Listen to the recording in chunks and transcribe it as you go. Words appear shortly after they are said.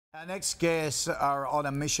Our next guests are on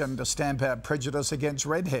a mission to stamp out prejudice against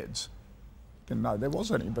redheads. Didn't know there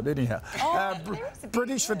was any, but anyhow.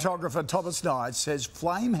 British photographer Thomas Knight says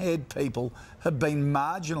flame-haired people have been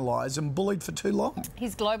marginalised and bullied for too long.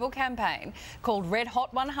 His global campaign, called Red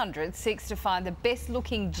Hot 100, seeks to find the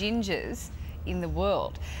best-looking gingers in the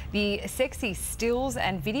world. The sexy stills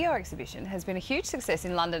and video exhibition has been a huge success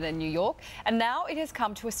in London and New York, and now it has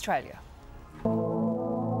come to Australia.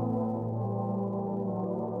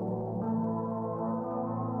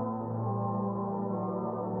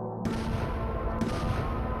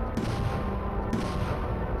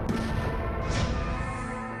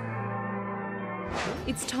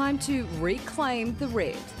 It's time to reclaim the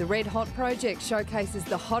red. The Red Hot project showcases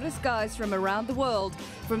the hottest guys from around the world,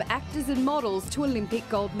 from actors and models to Olympic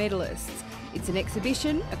gold medalists. It's an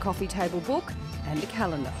exhibition, a coffee table book and a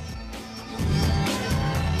calendar.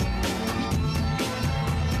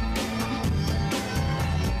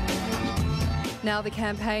 Now the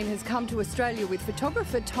campaign has come to Australia with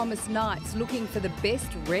photographer Thomas Knight looking for the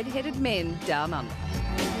best red-headed men down under.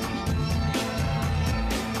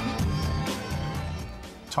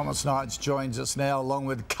 Thomas Knight joins us now along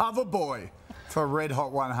with cover boy for Red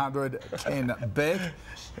Hot 100, Ken Bek.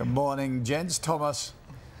 Good morning, gents. Thomas,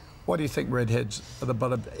 what do you think redheads are the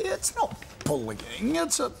butt of? It's not bullying.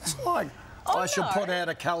 It's like I should put out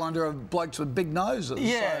a calendar of blokes with big noses.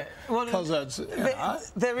 Yeah, so, well, because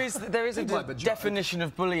it's there is a definition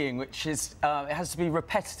of bullying, which is it has to be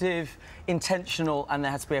repetitive, intentional, and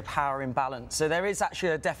there has to be a power imbalance. So there is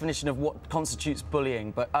actually a definition of what constitutes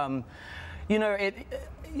bullying, but you know,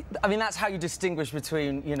 I mean, that's how you distinguish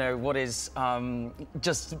between, you know, what is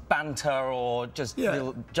just banter or just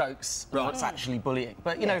little jokes, and what's actually bullying.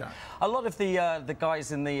 But you know, a lot of the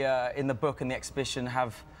guys in the book and the exhibition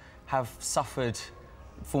have suffered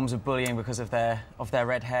forms of bullying because of their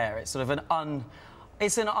red hair. It's sort of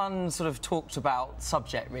an sort of talked about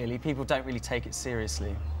subject, really. People don't really take it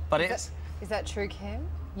seriously. But is that true, Ken?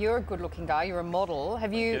 You're a good-looking guy. You're a model.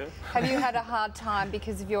 Have you had a hard time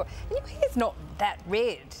because of your? Your hair's not that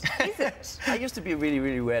red, is it? I used to be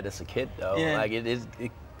really red as a kid, though. Yeah. Like it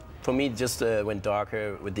for me, just went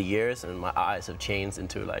darker with the years, and my eyes have changed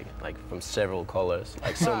into like from several colors,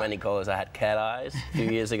 like so many colors. I had cat eyes a few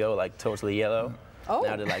years ago, like totally yellow. Oh.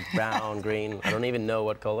 Now they're like brown, green. I don't even know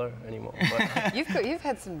what color anymore. But you've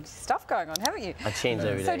had some stuff going on, haven't you? I changed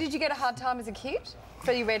every day. So did you get a hard time as a kid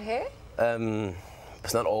for your red hair?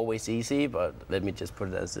 It's not always easy, but let me just put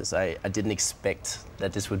it as this. I didn't expect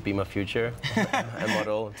that this would be my future, a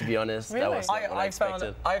model, to be honest. Really? That was not what I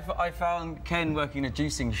expected. I found Ken working in a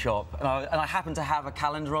juicing shop, and I happened to have a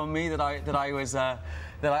calendar on me that I don't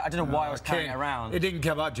know why I was carrying it around. It didn't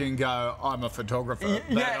come up to you and go, I'm a photographer.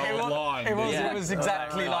 It was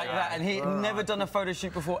exactly like that, and he'd never done a photo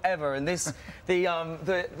shoot before ever. And this, the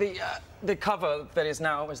cover that is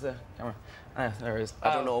now, where's the camera? There it is.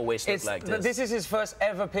 I don't always look like this. This is his first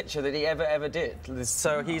ever picture that he ever did.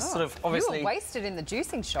 So he's sort of obviously. You were wasted in the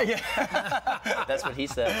juicing shop. Yeah. That's what he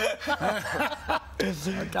said.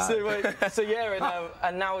 So yeah,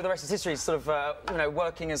 and now the rest is history. He's sort of you know,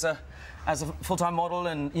 working as a full-time model,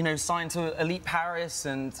 and you know, signed to Elite Paris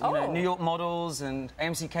and you know, New York Models and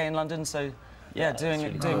AMCK in London. So yeah,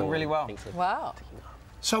 doing really well. Wow.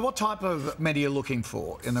 So what type of men are you looking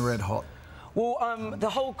for in the Red Hot? Well, the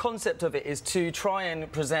whole concept of it is to try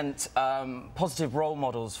and present positive role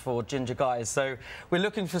models for ginger guys. So we're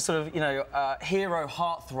looking for sort of, you know, hero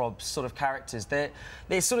heartthrobs sort of characters. They're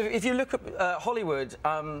sort of, if you look at Hollywood,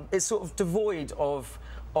 it's sort of devoid of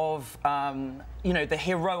you know, the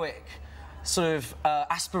heroic sort of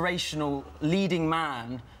aspirational leading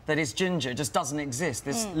man that is ginger. Just doesn't exist.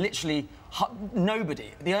 There's literally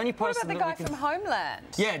nobody. The only person. What about the guy from Homeland?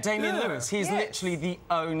 Yeah, Damian Lewis. He's literally the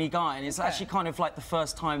only guy, and it's actually kind of like the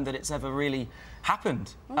first time that it's ever really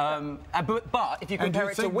happened. But if you compare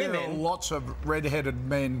it to women, there are lots of red-headed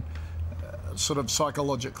men sort of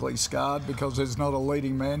psychologically scarred because there's not a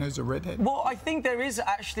leading man who's a redhead? Well, I think there is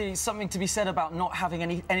actually something to be said about not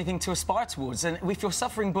having anything to aspire towards. And if you're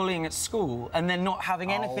suffering bullying at school and then not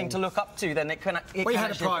having anything to look up to, then it can. We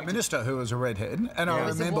had a Prime Minister who was a redhead, and I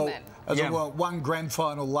remember one grand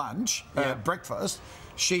final lunch, breakfast,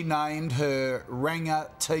 she named her Ranger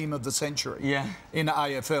Team of the Century in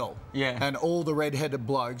AFL. And all the red-headed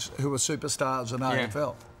blokes who were superstars in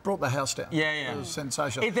AFL. Brought the house down. It was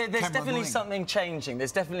sensational. There's definitely something changing.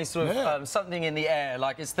 There's definitely sort of something in the air.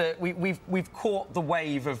 Like it's we've caught the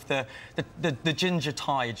wave of the ginger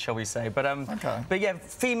tide, shall we say? But but yeah,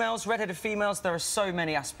 females, red-headed females. There are so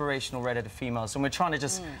many aspirational red-headed females, and we're trying to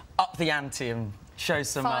just up the ante and show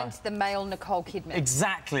some... Find the male Nicole Kidman.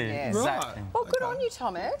 Exactly, yes. exactly. Well, good on you,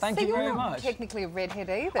 Thomas. Thank you very much. You're not technically a redhead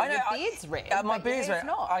either. I know, your beard's red. My beard's red.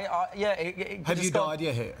 Not. Have you dyed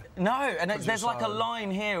your hair? No, and there's like a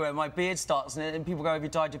line here where my beard starts, and people go, "Have you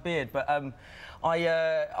dyed your beard?" But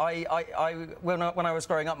when I was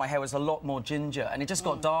growing up, my hair was a lot more ginger, and it just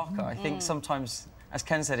got darker. I think sometimes, as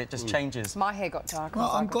Ken said, it just changes. My hair got darker.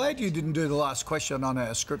 Well, I'm glad you didn't do the last question on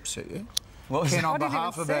our scripts here. Ken, on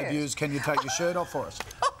behalf of our viewers, can you take your shirt off for us?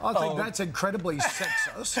 I think that's incredibly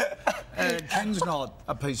sexist. Ken's not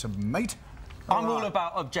a piece of meat. I'm all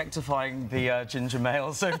about objectifying the ginger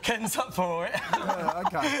male, so if Ken's up for it.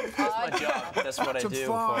 OK. That's my job. That's what I do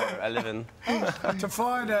for a living. To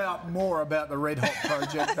find out more about the Red Hot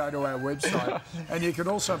Project, go to our website. And you can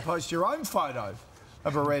also post your own photo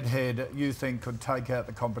of a redhead you think could take out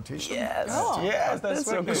the competition. Yes. Yes, that's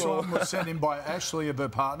so cool. This one was sent in by Ashley of her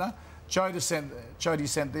partner. Jody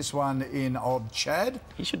sent this one in of Chad.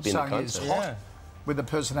 He should be in the contest. He's hot, with a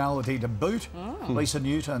personality to boot. Lisa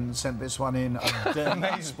Newton sent this one in of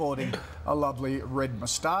Dean, sporting a lovely red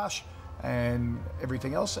moustache and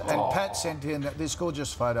everything else. And Pat sent in this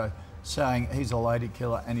gorgeous photo saying he's a lady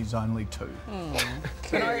killer and he's only 2.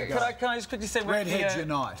 Can I just quickly say... Redheads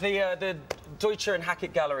Unite. The Deutscher and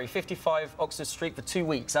Hackett Gallery, 55 Oxford Street for 2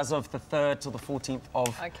 weeks, as of the 3rd till the 14th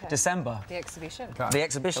of December. The exhibition. The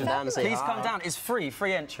exhibition. Come down and say Please come down. It's free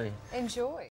entry. Enjoy.